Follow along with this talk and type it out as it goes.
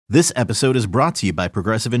This episode is brought to you by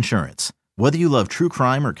Progressive Insurance. Whether you love true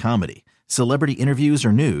crime or comedy, celebrity interviews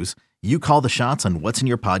or news, you call the shots on what's in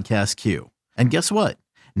your podcast queue. And guess what?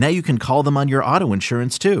 Now you can call them on your auto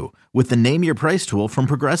insurance too with the Name Your Price tool from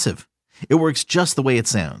Progressive. It works just the way it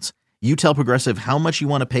sounds. You tell Progressive how much you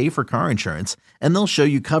want to pay for car insurance, and they'll show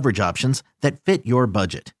you coverage options that fit your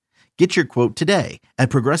budget. Get your quote today at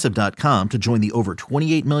Progressive.com to join the over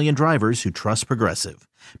 28 million drivers who trust Progressive.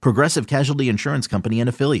 Progressive Casualty Insurance Company and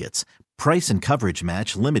Affiliates. Price and coverage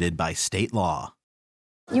match limited by state law.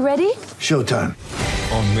 You ready? Showtime.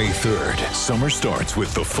 On May 3rd, summer starts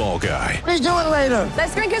with The Fall Guy. Let's do it later.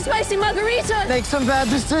 Let's drink a spicy margarita. Make some bad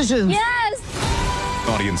decisions. Yes.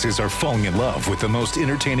 Audiences are falling in love with the most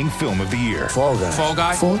entertaining film of the year. Fall Guy. Fall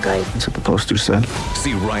Guy? Fall guy. That's what the poster said.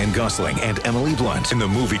 See Ryan Gosling and Emily Blunt in the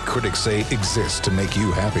movie critics say exists to make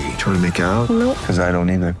you happy. Trying to make it out? Nope. Because I don't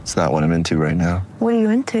either. It's not what I'm into right now. What are you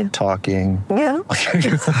into? Talking. Yeah.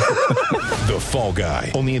 The Fall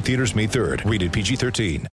Guy. Only in theaters May 3rd. Rated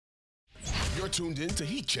PG-13. You're tuned in to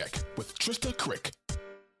Heat Check with Trista Crick.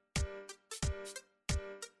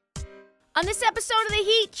 On this episode of the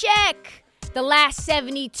Heat Check, the last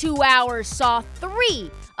 72 hours saw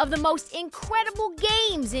 3 of the most incredible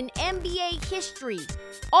games in NBA history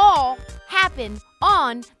all happen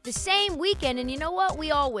on the same weekend. And you know what?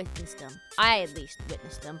 We all witnessed them. I at least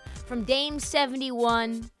witnessed them. From Dame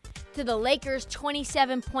 71 to the Lakers'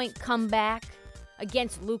 27-point comeback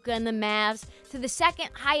against Luka and the Mavs to the second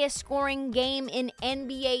highest scoring game in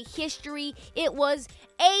NBA history. It was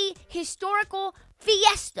a historical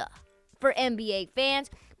fiesta for NBA fans.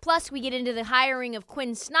 Plus, we get into the hiring of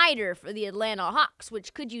Quinn Snyder for the Atlanta Hawks,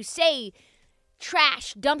 which could you say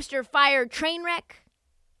trash, dumpster fire, train wreck?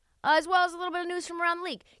 As well as a little bit of news from around the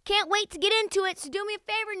league. Can't wait to get into it, so do me a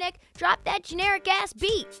favor, Nick. Drop that generic-ass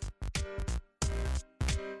beat.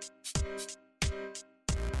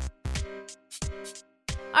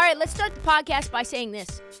 All right, let's start the podcast by saying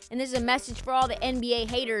this. And this is a message for all the NBA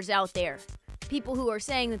haters out there. People who are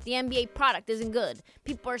saying that the NBA product isn't good.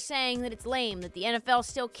 People are saying that it's lame, that the NFL's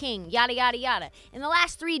still king, yada, yada, yada. In the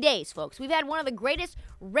last 3 days, folks, we've had one of the greatest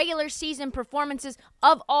regular season performances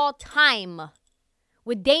of all time,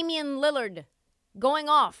 with Damian Lillard going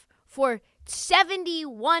off for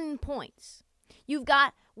 71 points. You've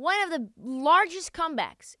got one of the largest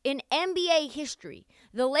comebacks in NBA history.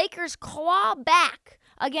 The Lakers claw back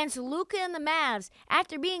against Luka and the Mavs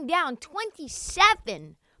after being down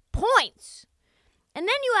 27 points. And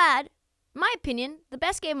then you add, in my opinion, the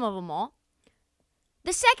best game of them all.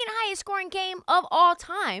 The second highest scoring game of all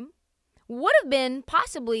time would have been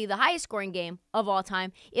possibly the highest scoring game of all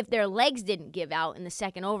time if their legs didn't give out in the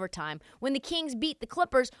second overtime when the Kings beat the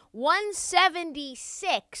Clippers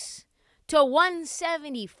 176 to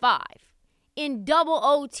 175 in double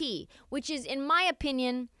OT, which is, in my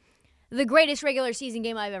opinion, the greatest regular season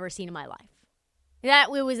game I've ever seen in my life.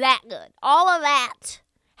 It was that good. All of that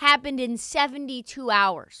happened in 72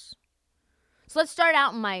 hours. So let's start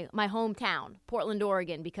out in my hometown, Portland,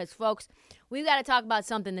 Oregon, because, folks, we've got to talk about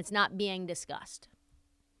something that's not being discussed.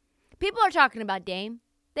 People are talking about Dame.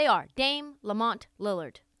 They are. Dame Lamont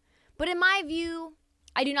Lillard. But in my view,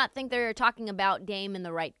 I do not think they're talking about Dame in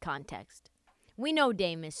the right context. We know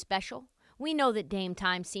Dame is special. We know that Dame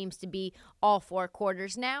time seems to be all 4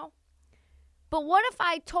 quarters now. But what if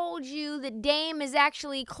I told you that Dame is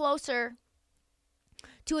actually closer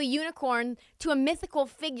to a unicorn, to a mythical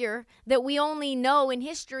figure that we only know in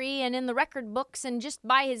history and in the record books and just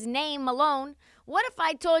by his name alone? What if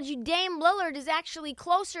I told you Dame Lillard is actually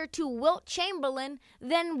closer to Wilt Chamberlain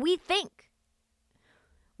than we think?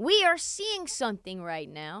 We are seeing something right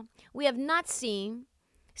now we have not seen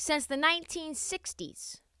since the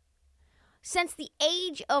 1960s. Since the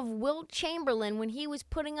age of Wilt Chamberlain when he was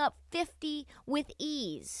putting up 50 with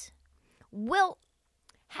ease. Wilt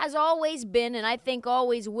has always been, and I think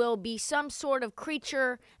always will be, some sort of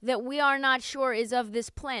creature that we are not sure is of this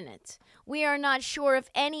planet. We are not sure if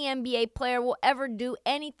any NBA player will ever do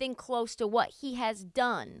anything close to what he has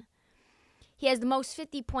done. He has the most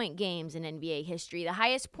 50-point games in NBA history, the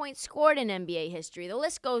highest points scored in NBA history. The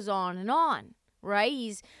list goes on,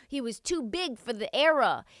 right? He was too big for the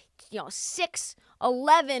era.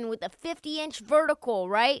 6'11" with a 50-inch vertical,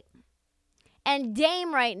 right? And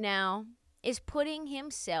Dame right now is putting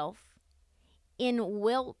himself in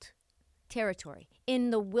Wilt territory, in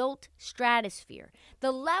the Wilt stratosphere.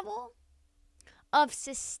 The level of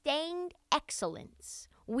sustained excellence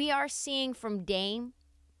we are seeing from Dame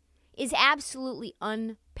is absolutely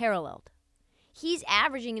unparalleled. He's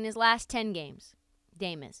averaging in his last 10 games,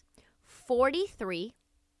 Dame is, 43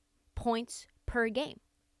 points per game.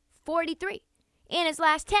 43 in his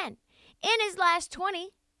last 10. In his last 20,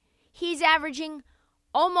 he's averaging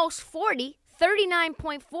almost 40,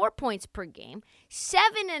 39.4 points per game,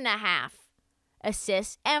 7.5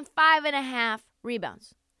 assists, and 5.5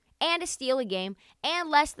 rebounds, and a steal a game, and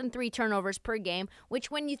less than 3 turnovers per game,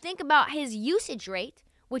 which when you think about his usage rate,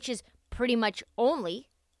 which is pretty much only,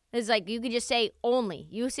 it's like you could just say only,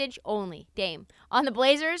 usage only, Dame. On the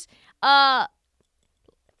Blazers, for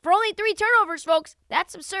only 3 turnovers, folks,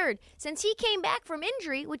 that's absurd. Since he came back from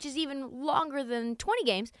injury, which is even longer than 20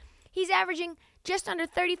 games, he's averaging just under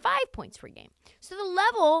 35 points per game. So the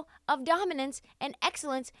level of dominance and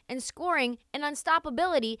excellence and scoring and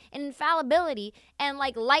unstoppability and infallibility and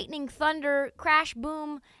like lightning, thunder, crash,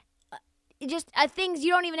 boom, just things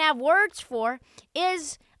you don't even have words for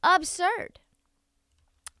is absurd.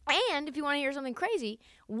 And if you want to hear something crazy,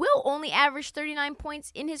 Will only averaged 39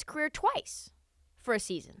 points in his career twice for a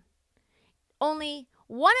season. Only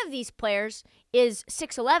one of these players is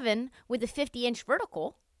 6'11" with a 50-inch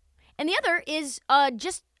vertical, and the other is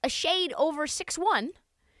just a shade over 6'1"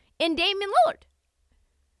 in Damian Lillard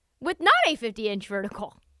with not a 50-inch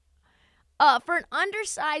vertical. For an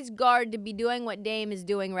undersized guard to be doing what Dame is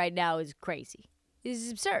doing right now is crazy. This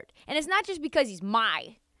is absurd. And it's not just because he's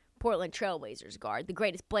my Portland Trailblazers guard, the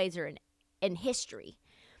greatest Blazer in history.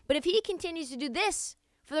 But if he continues to do this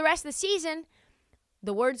for the rest of the season,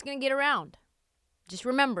 the word's going to get around. Just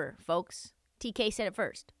remember, folks, TK said it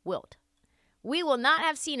first, Wilt. We will not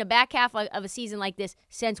have seen a back half of a season like this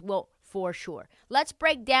since Wilt for sure. Let's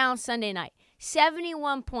break down Sunday night.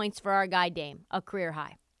 71 points for our guy Dame, a career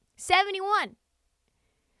high. 71.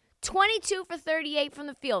 22 for 38 from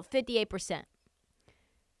the field, 58%.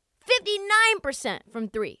 59% from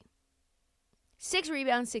 3. 6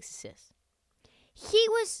 rebounds, 6 assists. He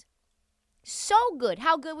was so good.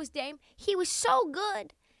 How good was Dame? He was so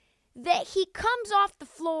good that he comes off the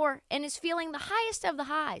floor and is feeling the highest of the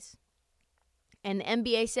highs. And the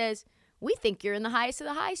NBA says, we think you're in the highest of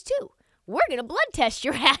the highs too. We're going to blood test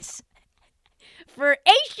your ass for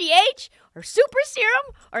HGH or super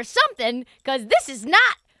serum or something, because this is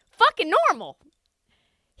not fucking normal.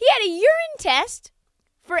 He had a urine test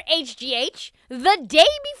for HGH the day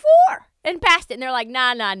before and passed it. And they're like,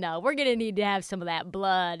 no. We're going to need to have some of that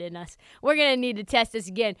blood in us. We're going to need to test this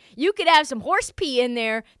again. You could have some horse pee in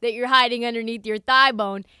there that you're hiding underneath your thigh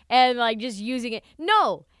bone and like just using it.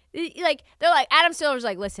 No. Like, they're like, Adam Silver's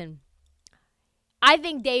like, listen, I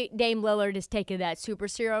think Dame Lillard is taking that super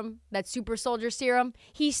serum, that super soldier serum.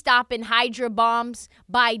 He's stopping Hydra bombs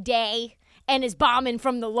by day and is bombing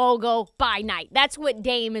from the logo by night. That's what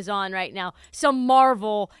Dame is on right now. Some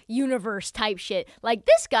Marvel universe type shit. Like,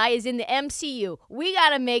 this guy is in the MCU. We got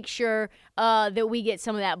to make sure that we get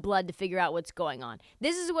some of that blood to figure out what's going on.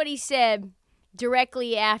 This is what he said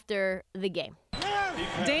directly after the game.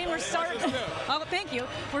 Dame, thank you.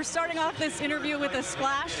 We're starting off this interview with a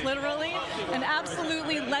splash, literally. An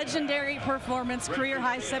absolutely legendary performance, career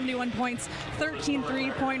high 71 points, 13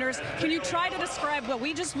 three-pointers. Can you try to describe what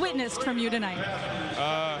we just witnessed from you tonight?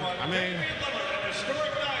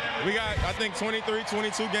 We got, I think, 23,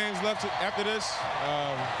 22 games left after this.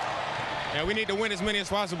 And we need to win as many as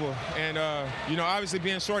possible. And, obviously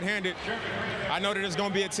being shorthanded, I know that it's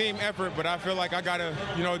going to be a team effort, but I feel like I got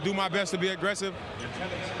to, do my best to be aggressive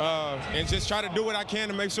and just try to do what I can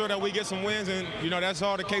to make sure that we get some wins. And, that's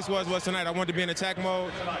all the case was tonight. I wanted to be in attack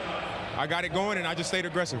mode. I got it going, and I just stayed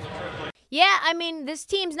aggressive. Yeah, this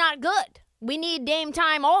team's not good. We need Dame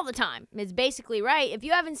time all the time. It's basically right. If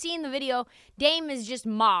you haven't seen the video, Dame is just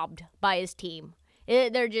mobbed by his team.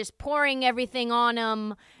 They're just pouring everything on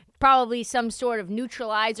him. Probably some sort of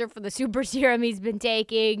neutralizer for the super serum he's been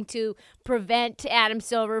taking to prevent Adam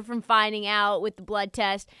Silver from finding out with the blood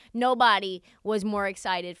test. Nobody was more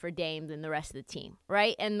excited for Dame than the rest of the team,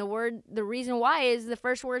 right? And the reason why is the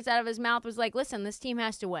first words out of his mouth was like, listen, this team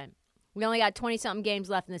has to win. We only got 20-something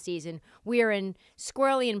games left in the season. We are in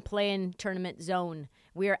squarely in play-in tournament zone.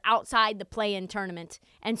 We are outside the play-in tournament.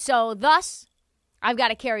 And so, thus, I've got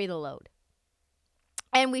to carry the load.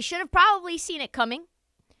 And we should have probably seen it coming.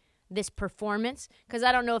 This performance, because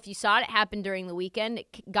I don't know if you saw it, it happened during the weekend,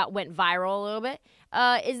 it went viral a little bit,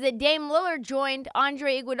 is that Dame Lillard joined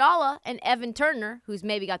Andre Iguodala and Evan Turner, who's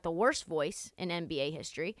maybe got the worst voice in NBA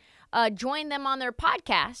history, joined them on their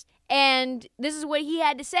podcast, and this is what he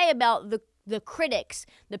had to say about the critics,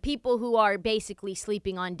 the people who are basically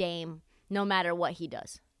sleeping on Dame no matter what he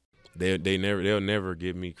does. They'll never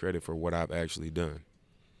give me credit for what I've actually done,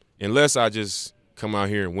 unless I just come out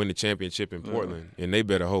here and win the championship in Portland, and they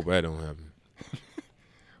better hope that don't happen.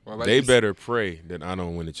 They better pray that I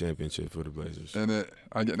don't win the championship for the Blazers. And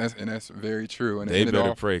that's very true. And they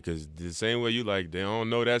better pray, because the same way you like, they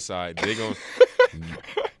don't know that side. They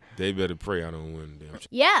They better pray I don't win the damn.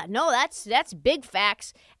 Yeah, no, that's big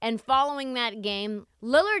facts. And following that game,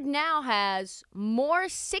 Lillard now has more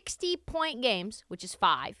 60-point games, which is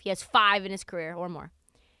 5. He has 5 in his career or more,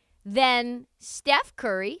 than Steph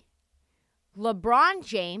Curry, LeBron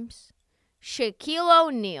James, Shaquille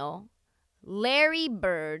O'Neal, Larry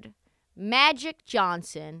Bird, Magic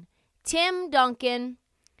Johnson, Tim Duncan,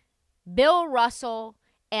 Bill Russell,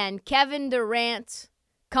 and Kevin Durant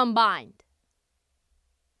combined.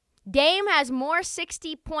 Dame has more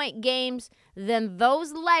 60-point games than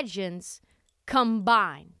those legends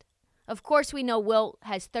combined. Of course, we know Wilt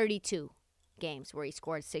has 32 games where he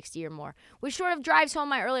scored 60 or more, which sort of drives home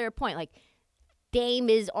my earlier point. Like, Dame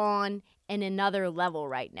is on another level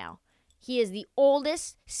right now. He is the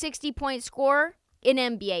oldest 60-point scorer in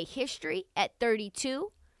NBA history at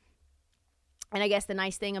 32. And I guess the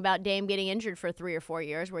nice thing about Dame getting injured for 3 or 4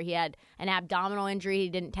 years, where he had an abdominal injury he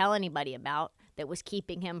didn't tell anybody about that was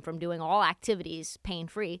keeping him from doing all activities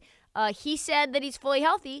pain-free, he said that he's fully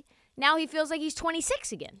healthy. Now he feels like he's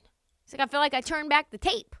 26 again. It's like I feel like I turned back the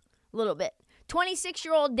tape a little bit.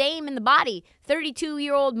 26-year-old Dame in the body,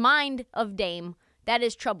 32-year-old mind of Dame. That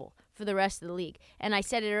is trouble for the rest of the league. And I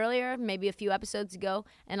said it earlier, maybe a few episodes ago,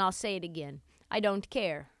 and I'll say it again. I don't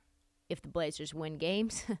care if the Blazers win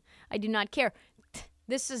games. I do not care.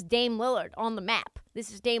 This is Dame Lillard on the map.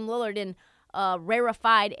 This is Dame Lillard in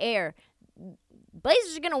rarefied air.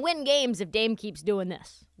 Blazers are going to win games if Dame keeps doing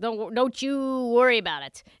this. Don't you worry about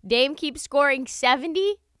it. Dame keeps scoring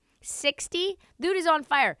 70, 60. Dude is on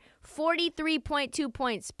fire. 43.2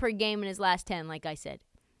 points per game in his last 10, like I said.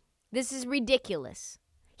 This is ridiculous.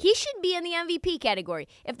 He should be in the MVP category.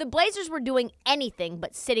 If the Blazers were doing anything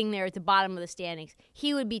but sitting there at the bottom of the standings,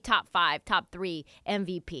 he would be top 5, top 3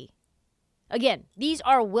 MVP. Again, these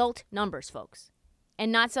are Wilt numbers, folks,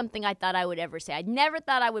 and not something I thought I would ever say. I never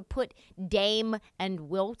thought I would put Dame and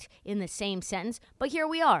Wilt in the same sentence, but here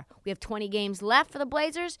we are. We have 20 games left for the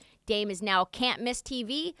Blazers. Dame is now can't miss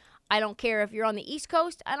TV. I don't care if you're on the East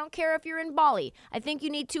Coast. I don't care if you're in Bali. I think you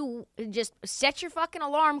need to just set your fucking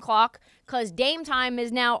alarm clock, because Dame time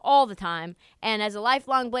is now all the time. And as a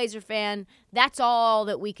lifelong Blazer fan, that's all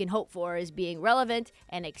that we can hope for, is being relevant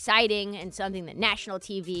and exciting and something that national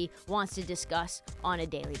TV wants to discuss on a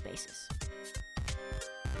daily basis.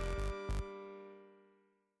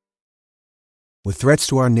 With threats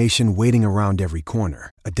to our nation waiting around every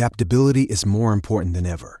corner, adaptability is more important than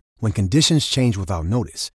ever. When conditions change without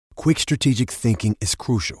notice, quick strategic thinking is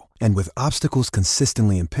crucial, and with obstacles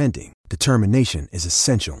consistently impending, determination is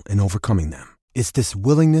essential in overcoming them. It's this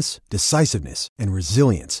willingness, decisiveness, and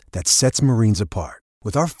resilience that sets Marines apart.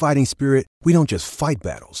 With our fighting spirit, we don't just fight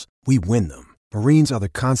battles, we win them. Marines are the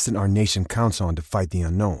constant our nation counts on to fight the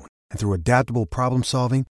unknown, and through adaptable problem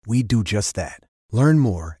solving, we do just that. Learn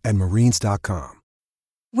more at marines.com.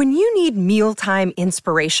 When you need mealtime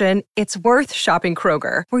inspiration, it's worth shopping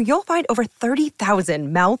Kroger, where you'll find over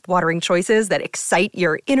 30,000 mouth-watering choices that excite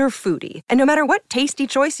your inner foodie. And no matter what tasty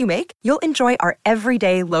choice you make, you'll enjoy our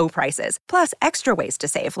everyday low prices, plus extra ways to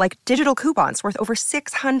save, like digital coupons worth over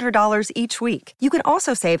 $600 each week. You can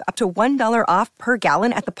also save up to $1 off per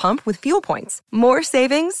gallon at the pump with fuel points. More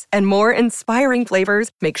savings and more inspiring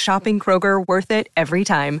flavors make shopping Kroger worth it every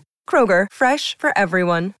time. Kroger, fresh for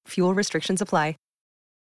everyone. Fuel restrictions apply.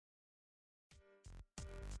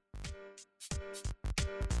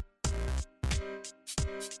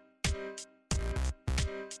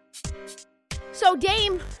 So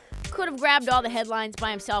Dame could have grabbed all the headlines by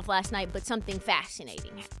himself last night, but something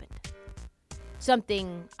fascinating happened.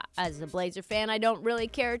 Something, as a Blazer fan, I don't really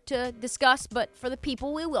care to discuss, but for the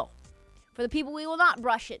people we will. For the people we will not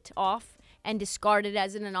brush it off and discard it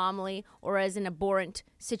as an anomaly or as an abhorrent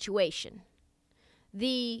situation.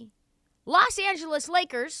 The Los Angeles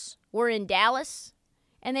Lakers were in Dallas,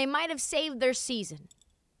 and they might have saved their season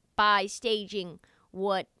by staging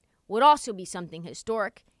what would also be something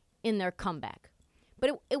historic in their comeback.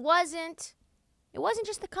 But it wasn't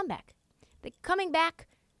just the comeback. The coming back,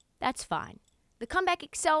 that's fine. The comeback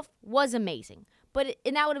itself was amazing.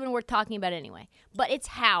 And that would have been worth talking about anyway. But it's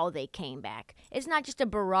how they came back. It's not just a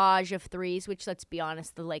barrage of threes, which, let's be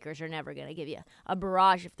honest, the Lakers are never going to give you a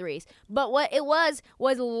barrage of threes. But what it was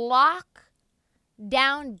lockdown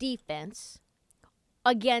defense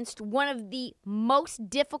against one of the most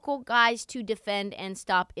difficult guys to defend and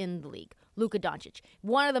stop in the league, Luka Doncic.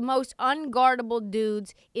 One of the most unguardable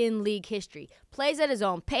dudes in league history. Plays at his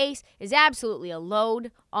own pace, is absolutely a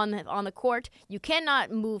load on the court. You cannot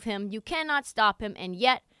move him, you cannot stop him, and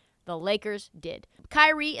yet the Lakers did.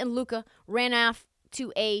 Kyrie and Luka ran off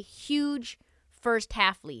to a huge first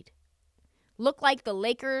half lead. Looked like the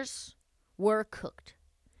Lakers were cooked.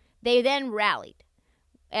 They then rallied.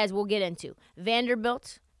 as we'll get into.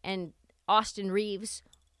 Vanderbilt and Austin Reeves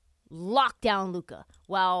locked down Luka,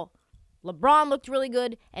 while LeBron looked really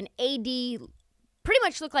good and AD pretty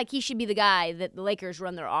much looked like he should be the guy that the Lakers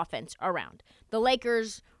run their offense around. The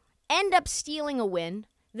Lakers end up stealing a win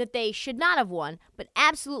that they should not have won, but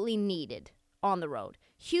absolutely needed on the road.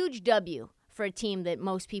 Huge W for a team that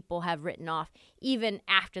most people have written off even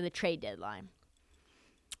after the trade deadline.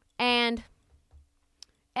 And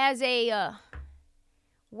as a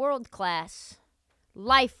world-class,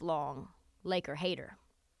 lifelong Laker hater,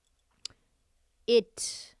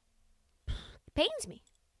 it pains me.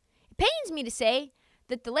 It pains me to say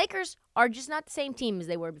that the Lakers are just not the same team as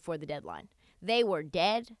they were before the deadline. They were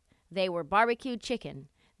dead. They were barbecued chicken.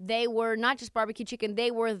 They were not just barbecue chicken.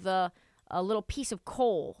 They were a little piece of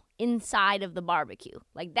coal inside of the barbecue.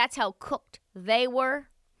 Like, that's how cooked they were.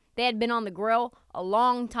 They had been on the grill a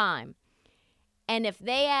long time. And if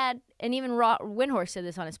they had, and even Windhorst said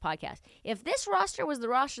this on his podcast, if this roster was the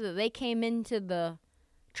roster that they came into the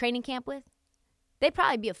training camp with, they'd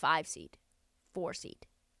probably be a 5 seed, 4 seed.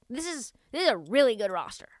 This is a really good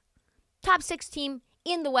roster. Top 6 team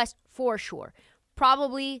in the West for sure.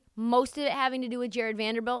 Probably most of it having to do with Jared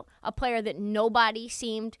Vanderbilt, a player that nobody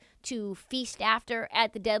seemed to feast after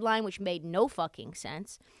at the deadline, which made no fucking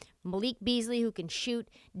sense. Malik Beasley, who can shoot.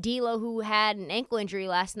 D'Lo, who had an ankle injury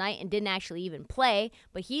last night and didn't actually even play,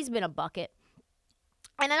 but he's been a bucket.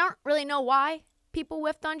 And I don't really know why people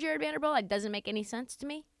whiffed on Jared Vanderbilt. It doesn't make any sense to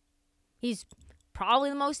me. He's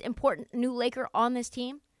probably the most important new Laker on this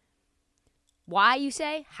team. Why, you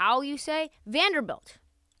say? How, you say? Vanderbilt.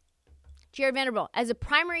 Jared Vanderbilt, as a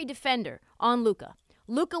primary defender on Luka.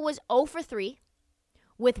 Luka was 0 for 3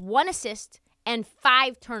 with 1 assist and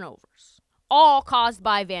 5 turnovers, all caused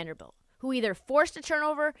by Vanderbilt, who either forced a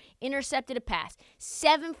turnover, intercepted a pass.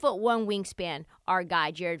 7'1" wingspan our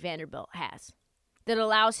guy Jared Vanderbilt has that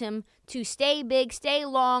allows him to stay big, stay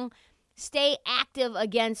long, stay active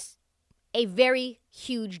against a very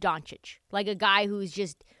huge Doncic, like a guy who's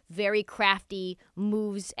just very crafty,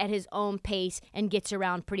 moves at his own pace, and gets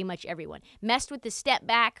around pretty much everyone. Messed with the step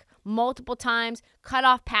back multiple times, cut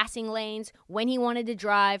off passing lanes when he wanted to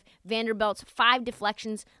drive. Vanderbilt's 5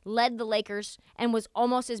 deflections led the Lakers and was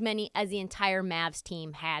almost as many as the entire Mavs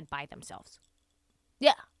team had by themselves.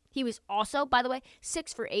 Yeah, he was also, by the way,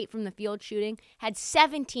 6 for 8 from the field shooting, had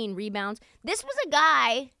 17 rebounds. This was a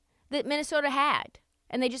guy that Minnesota had,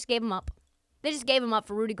 and they just gave him up. They just gave him up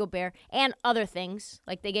for Rudy Gobert and other things.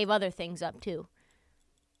 Like, they gave other things up, too.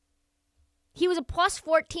 He was a plus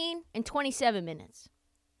 14 in 27 minutes.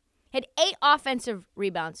 Had 8 offensive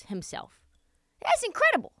rebounds himself. That's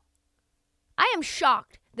incredible. I am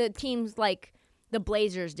shocked that teams like the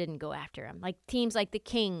Blazers didn't go after him. Like, teams like the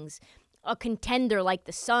Kings, a contender like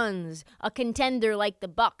the Suns, a contender like the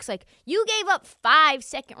Bucks. Like, you gave up 5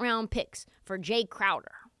 second-round picks for Jay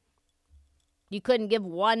Crowder. You couldn't give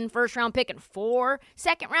 1 first-round pick and 4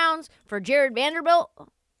 second rounds for Jared Vanderbilt?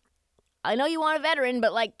 I know you want a veteran,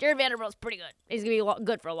 but, like, Jared Vanderbilt's pretty good. He's going to be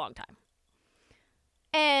good for a long time.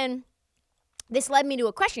 And this led me to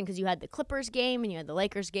a question, because you had the Clippers game and you had the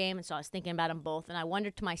Lakers game, and so I was thinking about them both, and I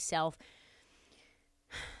wondered to myself,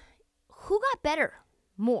 who got better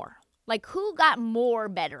more? Like, who got more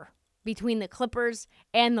better between the Clippers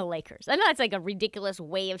and the Lakers? I know that's like a ridiculous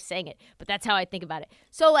way of saying it, but that's how I think about it.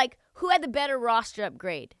 So, like, who had the better roster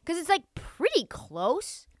upgrade? Because it's, like, pretty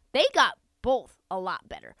close. They got both a lot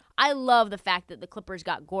better. I love the fact that the Clippers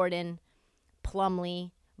got Gordon,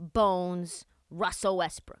 Plumlee, Bones, Russell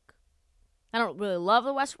Westbrook. I don't really love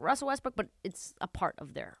the Russell Westbrook, but it's a part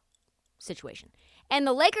of their situation. And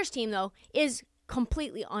the Lakers team, though, is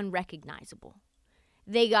completely unrecognizable.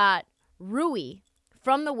 They got Rui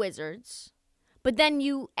from the Wizards, but then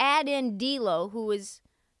you add in D'Lo, who was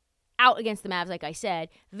out against the Mavs, like I said,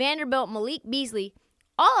 Vanderbilt, Malik Beasley.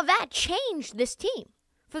 All of that changed this team.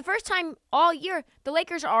 For the first time all year, the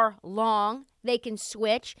Lakers are long. They can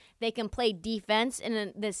switch. They can play defense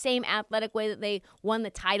in the same athletic way that they won the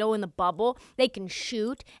title in the bubble. They can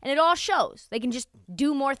shoot, and it all shows. They can just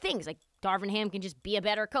do more things. Like, Darvin Ham can just be a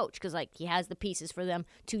better coach because, like, he has the pieces for them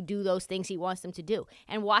to do those things he wants them to do.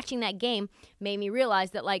 And watching that game made me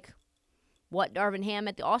realize that, like, what Darvin Ham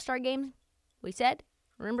at the All-Star game, we said,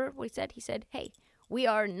 remember what he said? He said, hey, we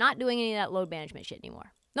are not doing any of that load management shit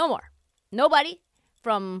anymore. No more. Nobody.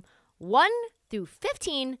 From 1 through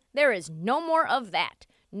 15, there is no more of that.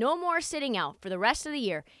 No more sitting out for the rest of the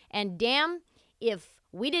year. And damn, if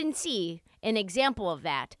we didn't see an example of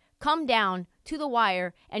that come down to the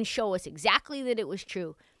wire and show us exactly that it was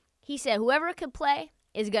true. He said whoever could play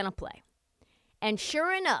is going to play. And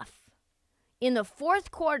sure enough, in the fourth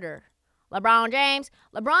quarter, LeBron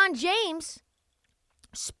James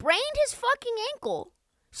sprained his fucking ankle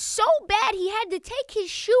so bad he had to take his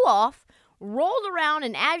shoe off, rolled around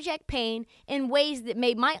in abject pain in ways that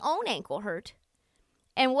made my own ankle hurt.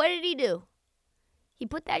 And what did he do? He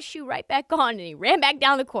put that shoe right back on and he ran back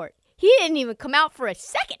down the court. He didn't even come out for a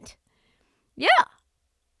second. Yeah.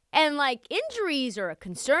 And, like, injuries are a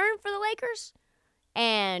concern for the Lakers.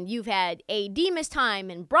 And you've had AD miss time,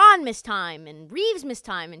 and Bron miss time, and Reeves miss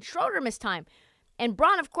time, and Schroeder miss time. And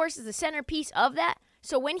Bron, of course, is the centerpiece of that.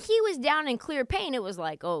 So when he was down in clear pain, it was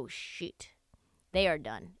like, oh, shit. They are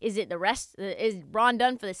done. Is it the rest? Is Bron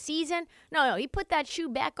done for the season? No. He put that shoe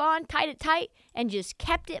back on, tied it tight, and just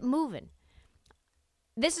kept it moving.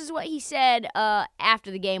 This is what he said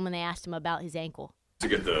after the game when they asked him about his ankle. To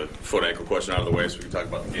get the foot ankle question out of the way so we can talk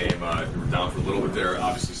about the game. You were down for a little bit there,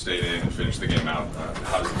 obviously stayed in and finished the game out.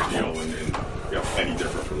 How does it feel and any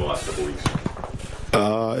different from the last couple weeks?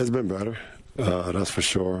 It's been better, that's for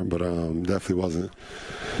sure, but definitely wasn't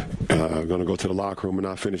going to go to the locker room and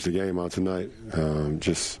not finish the game out tonight.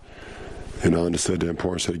 Just understood the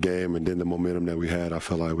importance of the game, and then the momentum that we had, I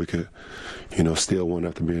felt like we could, steal one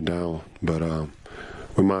after being down. But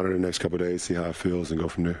we'll monitor the next couple of days, see how it feels, and go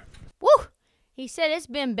from there. Woo! He said it's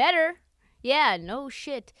been better. Yeah, no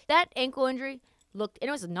shit. That ankle injury looked, and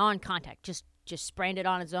it was a non-contact, just sprained it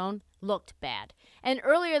on its own, looked bad. And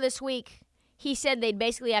earlier this week, he said they'd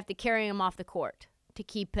basically have to carry him off the court to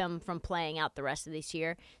keep him from playing out the rest of this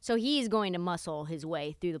year. So he's going to muscle his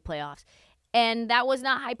way through the playoffs. And that was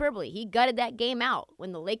not hyperbole. He gutted that game out.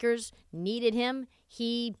 When the Lakers needed him,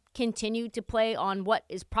 he continued to play on what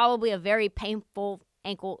is probably a very painful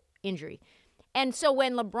ankle injury. And so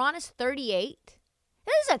when LeBron is 38,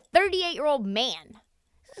 this is a 38-year-old man.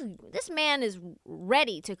 This man is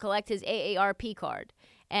ready to collect his AARP card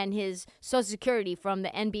and his Social Security from the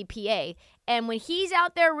NBPA. And when he's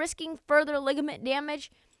out there risking further ligament damage,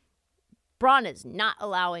 Bron is not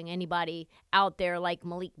allowing anybody out there like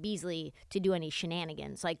Malik Beasley to do any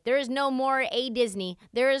shenanigans. Like, there is no more Disney.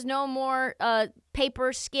 There is no more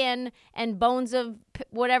paper, skin, and bones of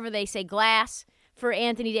whatever they say, glass for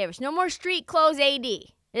Anthony Davis. No more street clothes AD.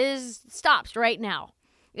 It stops right now.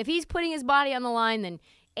 If he's putting his body on the line, then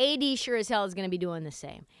AD sure as hell is going to be doing the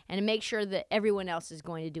same, and to make sure that everyone else is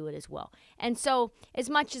going to do it as well. And so, as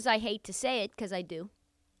much as I hate to say it, because I do,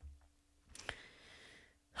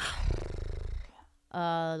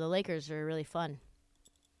 the Lakers are really fun.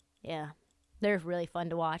 Yeah, they're really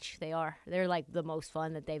fun to watch. They are. They're like the most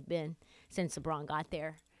fun that they've been since LeBron got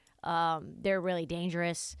there. They're really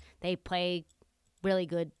dangerous. They play really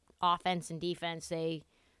good offense and defense.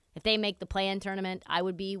 If they make the play-in tournament, I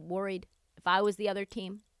would be worried if I was the other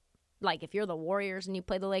team. Like, if you're the Warriors and you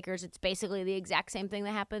play the Lakers, it's basically the exact same thing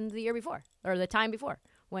that happened the year before, or the time before,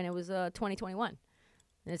 when it was 2021.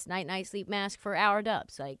 And it's night-night sleep mask for our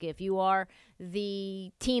Dubs. Like, if you are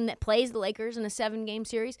the team that plays the Lakers in a 7-game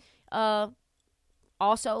series,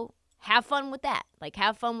 also have fun with that. Like,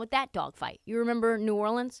 have fun with that dogfight. You remember New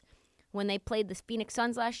Orleans when they played the Phoenix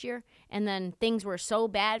Suns last year, and then things were so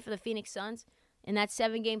bad for the Phoenix Suns in that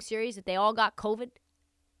 7-game series that they all got COVID,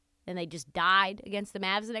 and they just died against the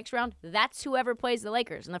Mavs the next round? That's whoever plays the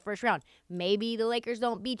Lakers in the first round. Maybe the Lakers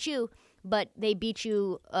don't beat you, but they beat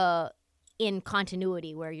you in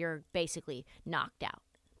continuity where you're basically knocked out.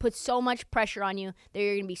 Put so much pressure on you that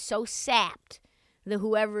you're going to be so sapped that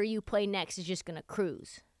whoever you play next is just going to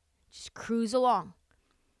cruise. Just cruise along.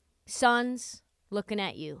 Suns, looking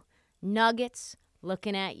at you. Nuggets,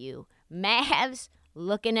 looking at you. Mavs,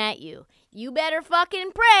 looking at you. You better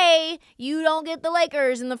fucking pray you don't get the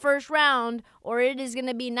Lakers in the first round, or it is going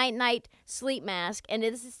to be night-night sleep mask. And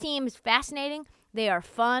this team is fascinating. They are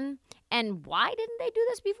fun. And why didn't they do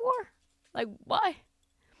this before? Like, why?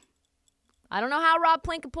 I don't know how Rob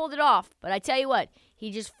Pelinka pulled it off, but I tell you what, he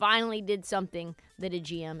just finally did something that a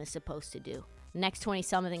GM is supposed to do. The next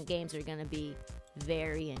 20-something games are going to be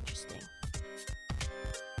very interesting.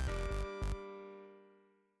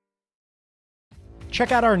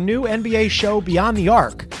 Check out our new NBA show, Beyond the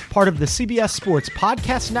Arc, part of the CBS Sports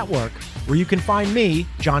Podcast Network, where you can find me,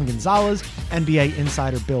 John Gonzalez, NBA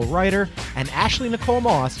insider Bill Ryder, and Ashley Nicole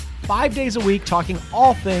Moss 5 days a week talking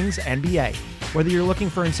all things NBA. Whether you're looking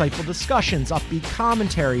for insightful discussions, upbeat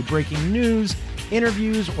commentary, breaking news,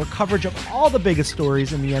 interviews, or coverage of all the biggest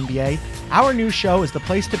stories in the NBA, our new show is the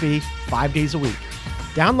place to be 5 days a week.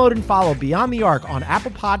 Download and follow Beyond the Arc on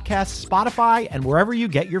Apple Podcasts, Spotify, and wherever you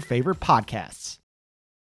get your favorite podcasts.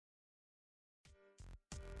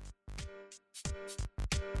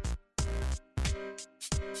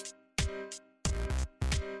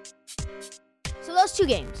 So those two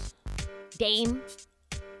games, Dame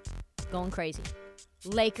going crazy.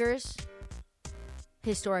 Lakers,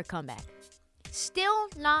 historic comeback. Still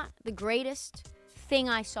not the greatest thing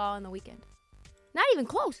I saw in the weekend. Not even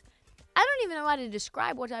close. I don't even know how to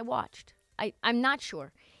describe what I watched. I'm not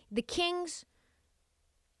sure. The Kings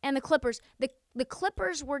and the Clippers. The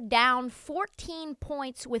Clippers were down 14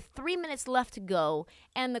 points with 3 minutes left to go,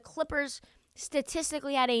 and the Clippers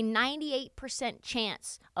statistically had a 98%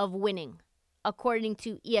 chance of winning, according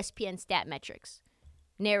to ESPN stat metrics.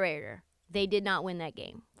 Narrator, they did not win that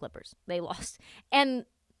game, Clippers. They lost. And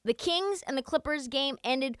the Kings and the Clippers game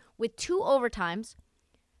ended with 2 overtimes,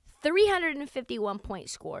 351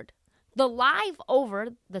 points scored. The live over,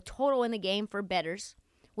 the total in the game for bettors,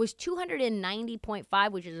 was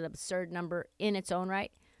 290.5, which is an absurd number in its own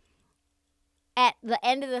right. At the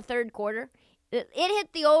end of the third quarter, it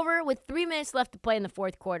hit the over with 3 minutes left to play in the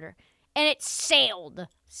fourth quarter, and it sailed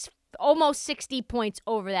almost 60 points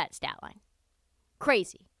over that stat line.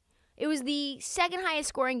 Crazy. It was the second highest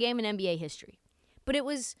scoring game in NBA history. But it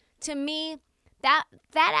was, to me, that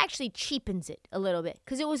actually cheapens it a little bit,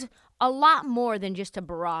 because it was a lot more than just a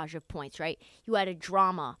barrage of points, right? You had a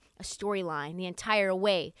drama, a storyline the entire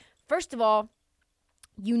way. First of all,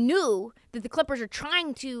 you knew that the Clippers are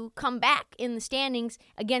trying to come back in the standings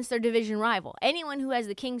against their division rival. Anyone who has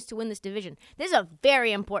the Kings to win this division. This is a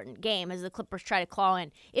very important game as the Clippers try to claw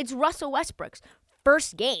in. It's Russell Westbrook's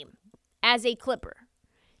first game as a Clipper.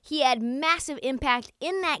 He had massive impact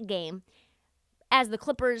in that game as the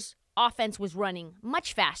Clippers' offense was running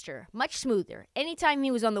much faster, much smoother. Anytime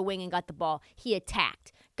he was on the wing and got the ball, he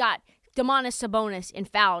attacked. Got Domantas Sabonis in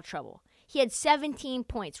foul trouble. He had 17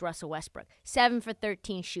 points, Russell Westbrook, 7 for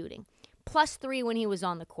 13 shooting, +3 when he was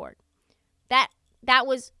on the court. That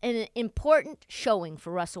was an important showing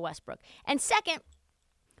for Russell Westbrook. And second,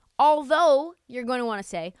 although you're going to want to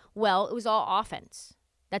say, well, it was all offense.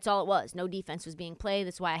 That's all it was. No defense was being played.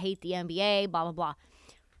 That's why I hate the NBA, blah, blah, blah.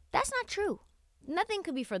 That's not true. Nothing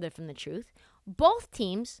could be further from the truth. Both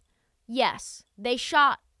teams, yes, they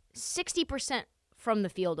shot 60% from the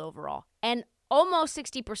field overall and almost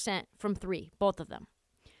 60% from 3, both of them.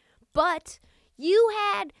 But you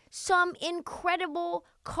had some incredible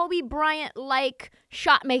Kobe Bryant-like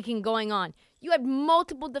shot making going on. You had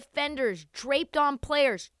multiple defenders draped on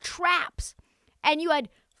players, traps, and you had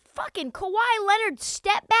fucking Kawhi Leonard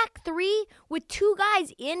step back 3 with 2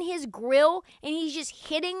 guys in his grill, and he's just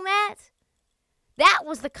hitting that. That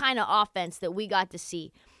was the kind of offense that we got to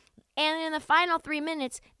see. And in the final 3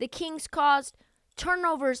 minutes, the Kings caused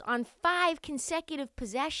turnovers on 5 consecutive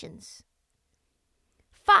possessions.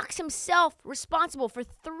 Fox himself responsible for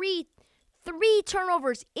three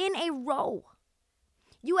turnovers in a row.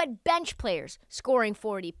 You had bench players scoring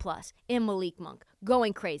 40+ in Malik Monk,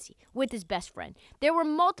 going crazy with his best friend. There were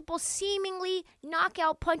multiple seemingly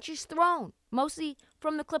knockout punches thrown, mostly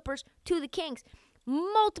from the Clippers to the Kings.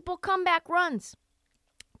 Multiple comeback runs.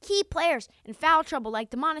 Key players in foul trouble like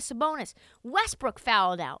Domantas Sabonis. Westbrook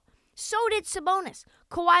fouled out. So did Sabonis.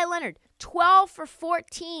 Kawhi Leonard, 12 for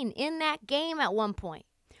 14 in that game at one point.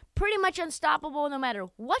 Pretty much unstoppable no matter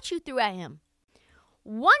what you threw at him.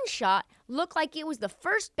 One shot looked like it was the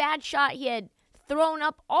first bad shot he had thrown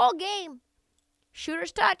up all game.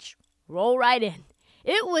 Shooter's touch, roll right in.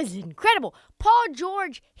 It was incredible. Paul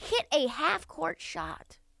George hit a half-court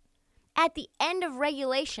shot at the end of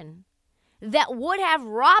regulation that would have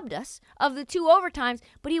robbed us of the 2 overtimes,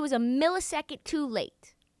 but he was a millisecond too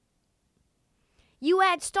late. You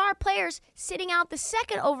had star players sitting out the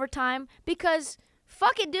second overtime because,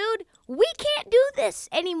 fuck it, dude, we can't do this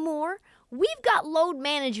anymore. We've got load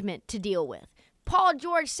management to deal with. Paul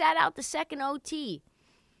George sat out the second OT.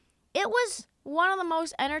 It was one of the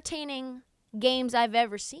most entertaining games I've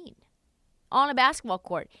ever seen on a basketball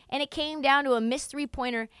court. And it came down to a missed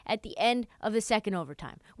 3-pointer at the end of the second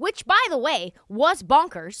overtime, which, by the way, was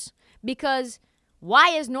bonkers because why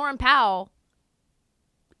is Norman Powell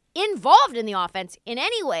involved in the offense in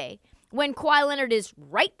any way when Kawhi Leonard is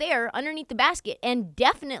right there underneath the basket and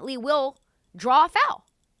definitely will draw a foul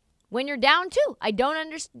when you're down 2? I don't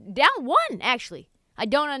understand. Down 1, actually. I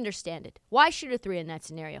don't understand it. Why shoot a 3 in that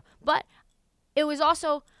scenario? But it was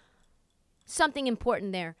also something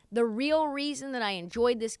important there. The real reason that I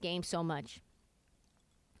enjoyed this game so much.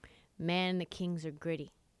 Man, the Kings are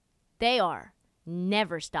gritty. They are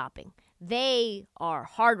never stopping. They are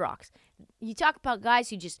hard rocks. You talk about guys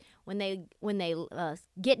who just, when they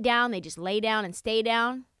get down, they just lay down and stay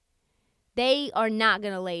down. They are not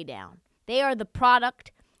going to lay down. They are the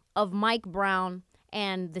product of Mike Brown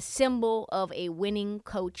and the symbol of a winning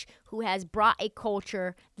coach who has brought a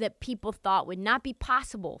culture that people thought would not be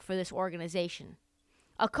possible for this organization.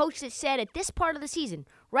 A coach that said at this part of the season,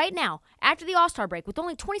 right now, after the All-Star break, with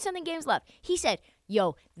only 20-something games left, he said,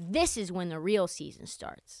 yo, this is when the real season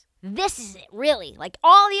starts. This is it, really. Like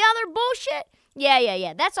all the other bullshit,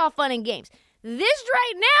 yeah. That's all fun and games. This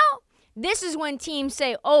right now, this is when teams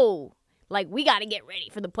say, oh, like we got to get ready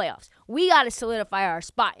for the playoffs. We got to solidify our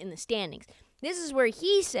spot in the standings. This is where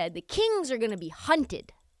he said the Kings are going to be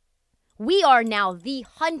hunted. We are now the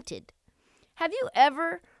hunted. Have you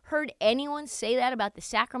ever heard anyone say that about the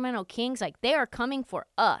Sacramento Kings? Like, they are coming for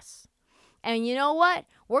us. And you know what?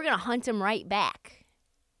 We're going to hunt them right back.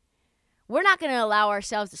 We're not going to allow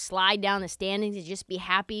ourselves to slide down the standings and just be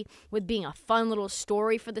happy with being a fun little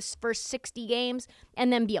story for the first 60 games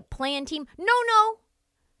and then be a play-in team. No.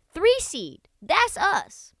 3 seed. That's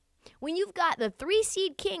us. When you've got the 3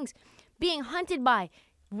 seed Kings being hunted by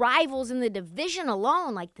rivals in the division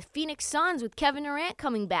alone, like the Phoenix Suns with Kevin Durant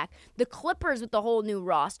coming back, the Clippers with the whole new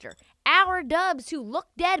roster, our Dubs who look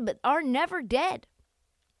dead but are never dead.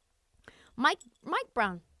 Mike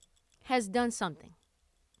Brown has done something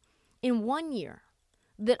in 1 year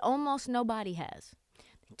that almost nobody has.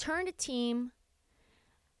 He turned a team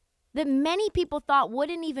that many people thought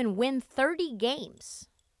wouldn't even win 30 games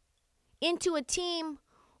into a team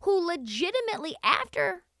who legitimately,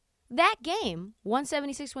 after that game,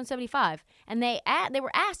 176-175, and they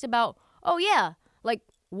were asked about, oh yeah, like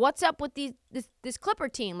what's up with this Clipper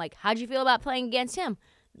team? Like, how'd you feel about playing against them?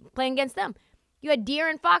 You had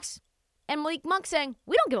De'Aaron Fox and Malik Monk saying,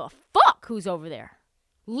 we don't give a fuck who's over there.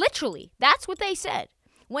 Literally, that's what they said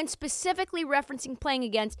when specifically referencing playing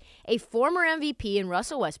against a former MVP in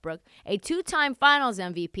Russell Westbrook, a 2-time Finals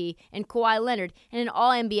MVP in Kawhi Leonard, and an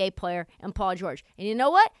All-NBA player in Paul George. And you know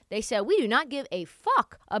what? They said, we do not give a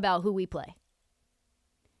fuck about who we play.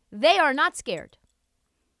 They are not scared.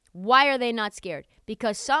 Why are they not scared?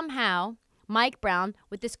 Because somehow Mike Brown,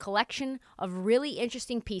 with this collection of really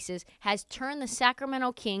interesting pieces, has turned the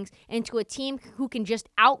Sacramento Kings into a team who can just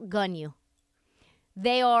outgun you.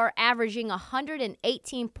 They are averaging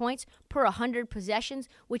 118 points per 100 possessions,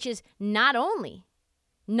 which is not only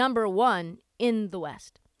number 1 in the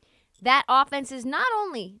West. That offense is not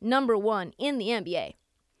only number 1 in the NBA.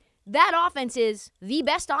 That offense is the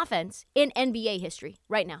best offense in NBA history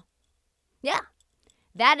right now. Yeah,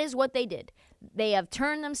 that is what they did. They have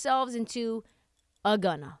turned themselves into a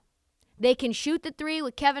gunner. They can shoot the 3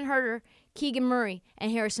 with Kevin Huerter, Keegan Murray,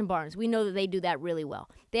 and Harrison Barnes. We know that they do that really well.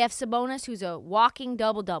 They have Sabonis, who's a walking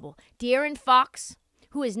double-double. De'Aaron Fox,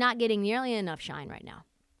 who is not getting nearly enough shine right now.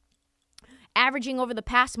 Averaging over the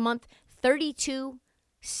past month 32,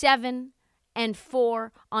 7, and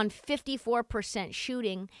 4 on 54%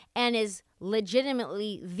 shooting, and is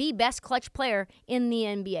legitimately the best clutch player in the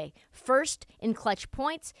NBA. First in clutch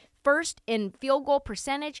points, first in field goal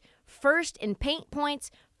percentage, first in paint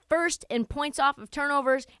points, first in points off of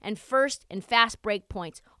turnovers, and first in fast break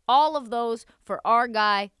points. All of those for our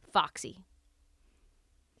guy, Foxy.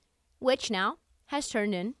 Which now has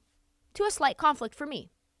turned into a slight conflict for me.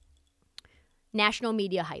 National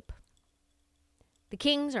media hype. The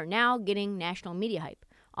Kings are now getting national media hype.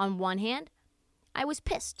 On one hand, I was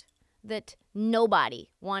pissed that nobody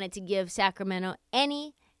wanted to give Sacramento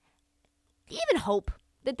any, even hope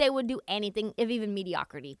that they would do anything, if even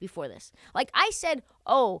mediocrity, before this. Like I said,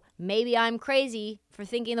 oh, maybe I'm crazy for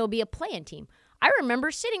thinking there'll be a play-in team. I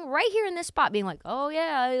remember sitting right here in this spot being like, oh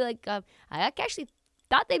yeah, I actually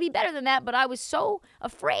thought they'd be better than that, but I was so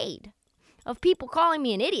afraid of people calling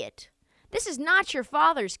me an idiot. This is not your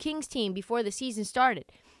father's Kings team before the season started.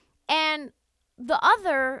 And the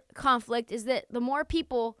other conflict is that the more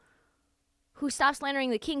people who stop slandering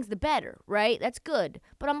the Kings, the better, right? That's good.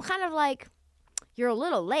 But I'm kind of like, you're a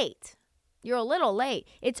little late. You're a little late.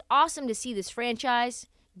 It's awesome to see this franchise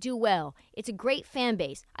do well. It's a great fan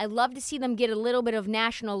base. I love to see them get a little bit of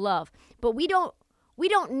national love. But we don't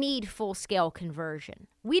need full-scale conversion.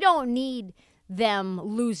 We don't need them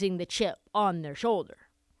losing the chip on their shoulder.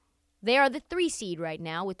 They are the 3 seed right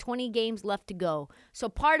now with 20 games left to go. So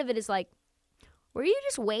part of it is like, were you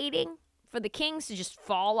just waiting for the Kings to just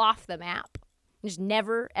fall off the map? Just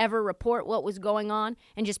never, ever report what was going on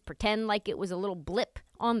and just pretend like it was a little blip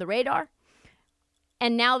on the radar?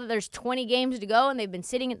 And now that there's 20 games to go and they've been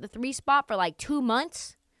sitting at the 3 spot for like 2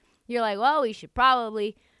 months, you're like, well, we should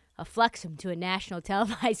probably flex them to a national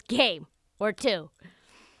televised game or 2.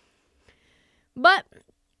 But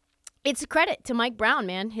it's a credit to Mike Brown,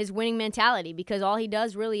 man, his winning mentality, because all he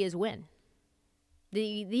does really is win.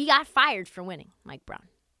 He got fired for winning, Mike Brown.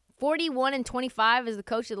 41-25 as the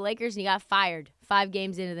coach of the Lakers, and he got fired 5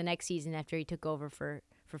 games into the next season after he took over for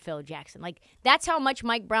Phil Jackson. Like, that's how much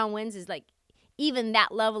Mike Brown wins, is like, even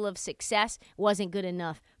that level of success wasn't good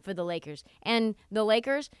enough for the Lakers. And the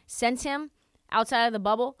Lakers, since him, outside of the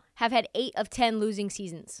bubble, have had 8 of 10 losing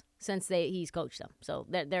seasons. since he's coached them. So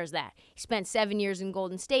there's that. He spent 7 years in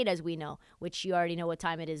Golden State, as we know, which you already know what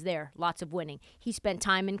time it is there. Lots of winning. He spent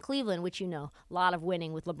time in Cleveland, which you know, a lot of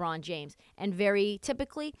winning with LeBron James. And very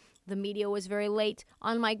typically, the media was very late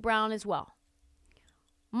on Mike Brown as well.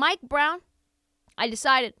 Mike Brown, I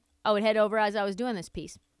decided I would head over as I was doing this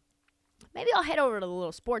piece. Maybe I'll head over to the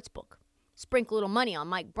little sports book, sprinkle a little money on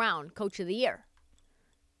Mike Brown, Coach of the Year.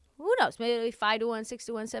 Who knows? Maybe it'll be 5-1,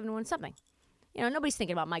 6-1, 7-1, something. You know, nobody's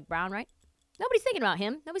thinking about Mike Brown, right? Nobody's thinking about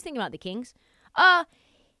him. Nobody's thinking about the Kings. Well,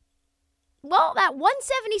 that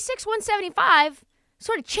 176, 175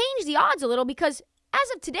 sort of changed the odds a little because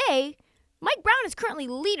as of today, Mike Brown is currently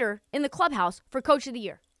leader in the clubhouse for Coach of the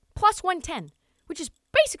Year. Plus 110, which is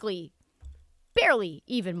basically barely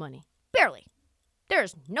even money. Barely.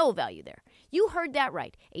 There's no value there. You heard that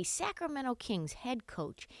right. A Sacramento Kings head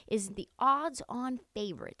coach is the odds-on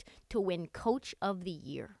favorite to win Coach of the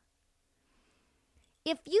Year.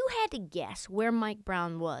 If you had to guess where Mike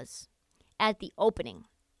Brown was at the opening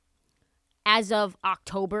as of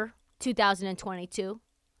October 2022,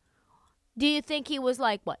 do you think he was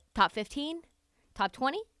like, what, top 15? Top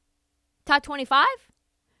 20? Top 25?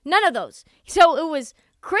 None of those. So it was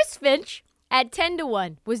Chris Finch at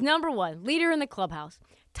 10-1, was number one, leader in the clubhouse.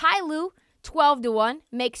 Ty Lue, 12-1,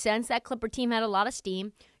 makes sense. That Clipper team had a lot of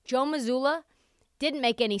steam. Joe Mazzulla didn't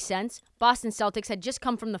make any sense. Boston Celtics had just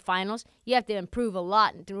come from the finals. You have to improve a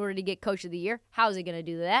lot in order to get Coach of the Year. How is he going to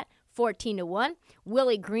do that? 14-1.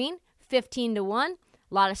 Willie Green, 15-1. A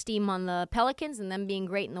lot of steam on the Pelicans and them being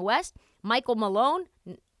great in the West. Michael Malone,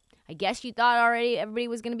 I guess you thought already everybody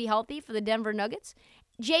was going to be healthy for the Denver Nuggets.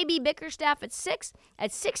 J.B. Bickerstaff at 6,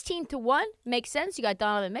 at 16-1. Makes sense. You got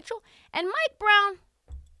Donovan Mitchell. And Mike Brown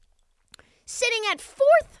sitting at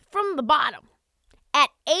 4th from the bottom at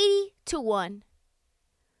 80-1.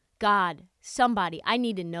 God, somebody, I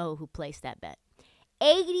need to know who placed that bet.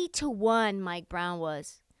 80-1 Mike Brown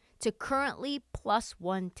was to currently plus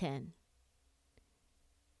 110.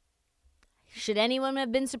 Should anyone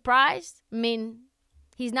have been surprised? I mean,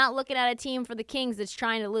 he's not looking at a team for the Kings that's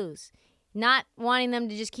trying to lose. Not wanting them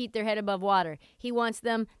to just keep their head above water. He wants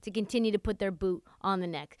them to continue to put their boot on the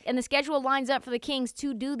neck. And the schedule lines up for the Kings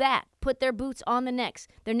to do that. Put their boots on the necks.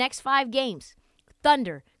 Their next 5 games.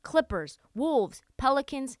 Thunder, Clippers, Wolves,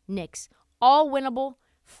 Pelicans, Knicks. All winnable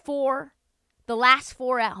for the last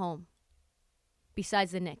 4 at home.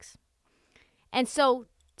 Besides the Knicks. And so,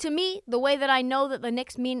 to me, the way that I know that the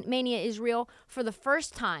Knicks mania is real, for the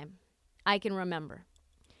first time I can remember,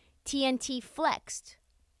 TNT flexed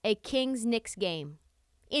a Kings-Knicks game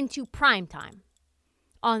into primetime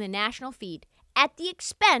on the national feed at the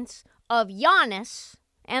expense of Giannis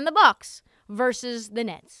and the Bucks versus the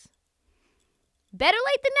Nets. Better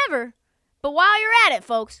late than never, but while you're at it,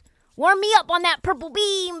 folks, warm me up on that purple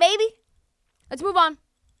beam, baby. Let's move on.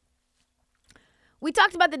 We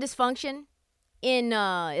talked about the dysfunction in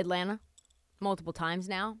Atlanta multiple times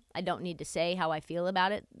now. I don't need to say how I feel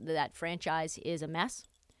about it. That franchise is a mess.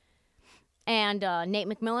 And Nate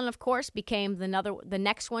McMillan, of course, became the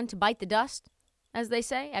next one to bite the dust, as they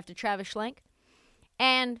say, after Travis Schlenk.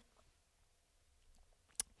 And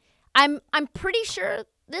I'm pretty sure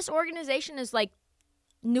this organization is like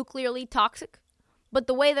nuclearly toxic. But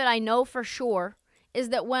the way that I know for sure is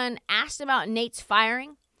that when asked about Nate's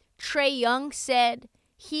firing, Trae Young said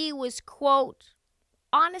he was, quote,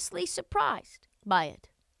 honestly surprised by it.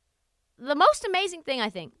 The most amazing thing, I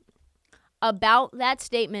think, about that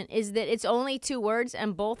statement is that it's only 2 words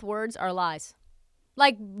and both words are lies.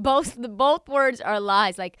 Like both words are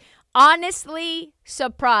lies. Like honestly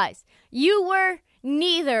surprised. You were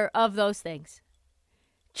neither of those things.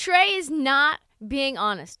 Trae is not being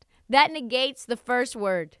honest. That negates the first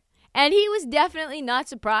word. And he was definitely not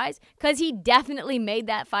surprised because he definitely made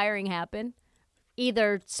that firing happen.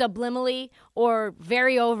 Either subliminally or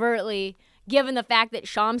very overtly, given the fact that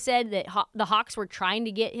Sham said that the Hawks were trying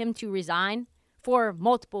to get him to resign for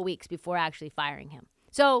multiple weeks before actually firing him.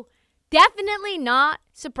 So definitely not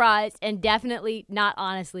surprised and definitely not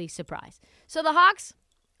honestly surprised. So the Hawks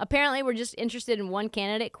apparently were just interested in one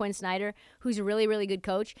candidate, Quinn Snyder, who's a really, really good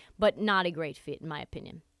coach, but not a great fit in my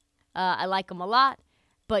opinion. I like him a lot,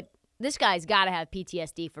 but this guy's got to have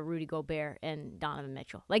PTSD for Rudy Gobert and Donovan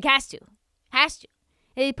Mitchell. Like, has to.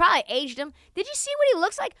 He probably aged him. Did you see what he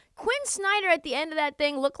looks like? Quinn Snyder at the end of that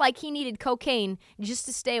thing looked like he needed cocaine just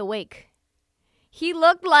to stay awake. He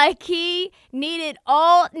looked like he needed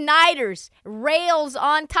all-nighters, rails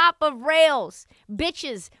on top of rails,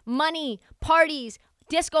 bitches, money, parties,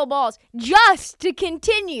 disco balls, just to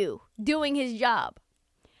continue doing his job.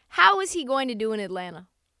 How is he going to do in Atlanta?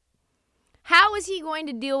 How is he going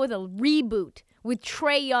to deal with a reboot with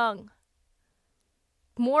Trae Young?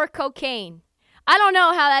 more cocaine. I don't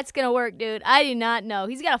know how that's going to work, dude. I do not know.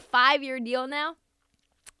 He's got a 5-year deal now,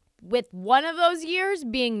 with one of those years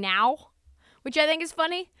being now, which I think is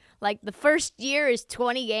funny. Like, the first year is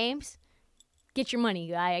 20 games. Get your money,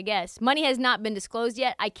 guy, I guess. Money has not been disclosed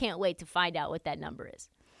yet. I can't wait to find out what that number is.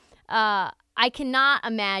 I cannot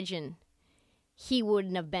imagine he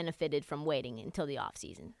wouldn't have benefited from waiting until the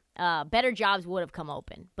offseason. Better jobs would have come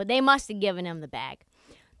open, but they must have given him the bag.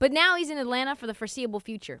 But now he's in Atlanta for the foreseeable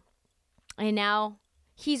future. And now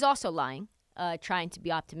he's also lying, trying to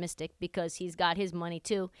be optimistic because he's got his money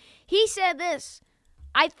too. He said this,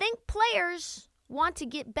 I think players want to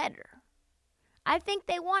get better. I think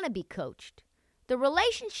they want to be coached. The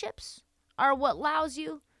relationships are what allows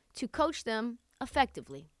you to coach them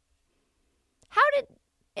effectively. How did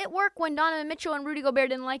it work when Donovan Mitchell and Rudy Gobert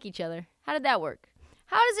didn't like each other? How did that work?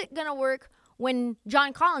 How is it going to work when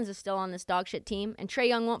John Collins is still on this dogshit team and Trae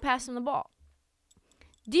Young won't pass him the ball?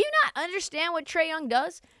 Do you not understand what Trae Young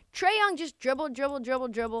does? Trae Young just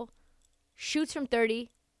dribble, shoots from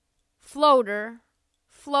 30, floater,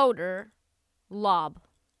 lob,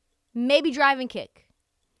 maybe drive and kick.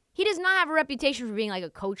 He does not have a reputation for being like a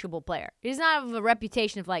coachable player. He does not have a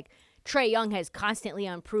reputation of like Trae Young has constantly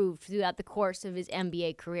improved throughout the course of his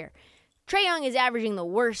NBA career. Trae Young is averaging the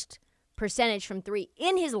worst percentage from 3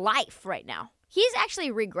 in his life right now. He's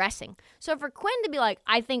actually regressing. So for Quinn to be like,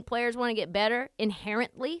 I think players want to get better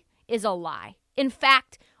inherently is a lie. In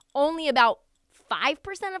fact, only about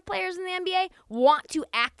 5% of players in the NBA want to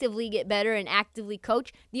actively get better and actively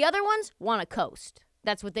coach. The other ones want to coast.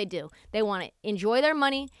 That's what they do. They want to enjoy their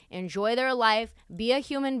money, enjoy their life, be a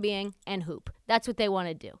human being, and hoop. That's what they want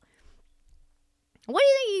to do. What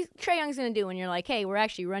do you think Trae Young's going to do when you're like, hey, we're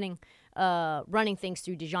actually running things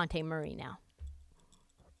through DeJounte Murray now?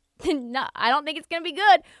 No, I don't think it's going to be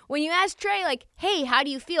good. When you ask Trae, like, hey, how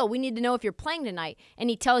do you feel? We need to know if you're playing tonight. And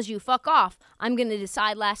he tells you, fuck off. I'm going to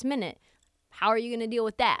decide last minute. How are you going to deal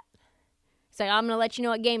with that? It's like, I'm going to let you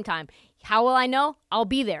know at game time. How will I know? I'll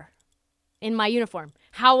be there in my uniform.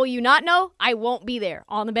 How will you not know? I won't be there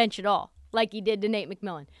on the bench at all, like he did to Nate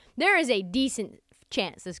McMillan. There is a decent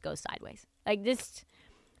chance this goes sideways. Like this,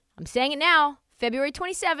 I'm saying it now, February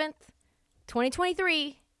 27th,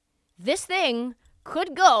 2023, this thing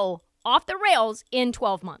could go off the rails in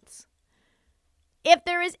 12 months. If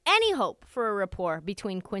there is any hope for a rapport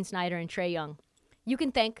between Quinn Snyder and Trae Young, you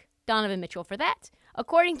can thank Donovan Mitchell for that.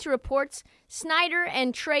 According to reports, Snyder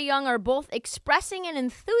and Trae Young are both expressing an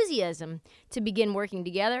enthusiasm to begin working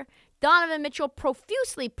together. Donovan Mitchell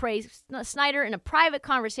profusely praised Snyder in a private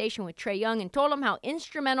conversation with Trae Young and told him how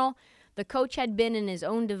instrumental the coach had been in his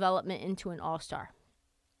own development into an all-star.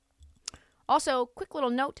 Also, quick little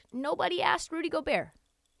note, nobody asked Rudy Gobert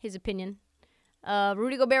his opinion.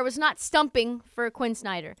 Rudy Gobert was not stumping for Quinn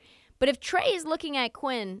Snyder. But if Trae is looking at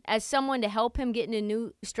Quinn as someone to help him get in a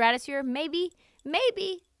new stratosphere, maybe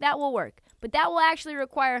that will work. But that will actually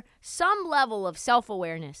require some level of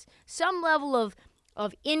self-awareness, some level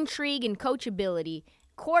of intrigue and coachability,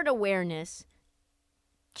 court awareness,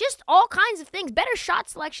 just all kinds of things. Better shot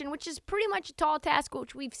selection, which is pretty much a tall task,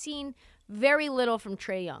 which we've seen very little from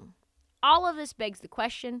Trae Young. All of this begs the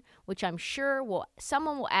question, which I'm sure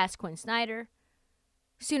someone will ask Quinn Snyder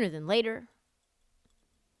sooner than later.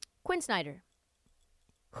 Quinn Snyder,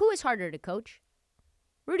 who is harder to coach,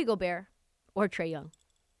 Rudy Gobert or Trae Young?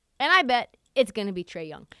 And I bet it's going to be Trae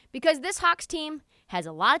Young because this Hawks team has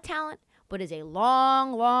a lot of talent, but is a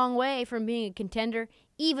long, long way from being a contender,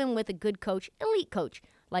 even with a good coach, elite coach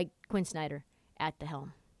like Quinn Snyder at the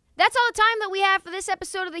helm. That's all the time that we have for this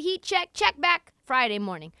episode of the Heat Check. Check back Friday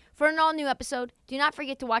morning for an all-new episode. Do not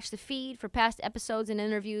forget to watch the feed for past episodes and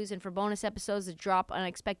interviews and for bonus episodes that drop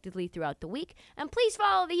unexpectedly throughout the week. And please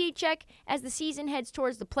follow the Heat Check as the season heads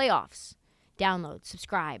towards the playoffs. Download,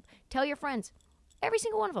 subscribe, tell your friends, every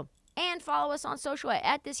single one of them. And follow us on social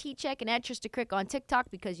at This Heat Check and at Trista Crick on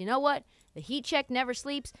TikTok because you know what? The Heat Check never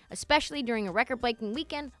sleeps, especially during a record-breaking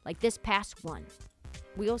weekend like this past one.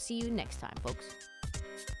 We'll see you next time, folks.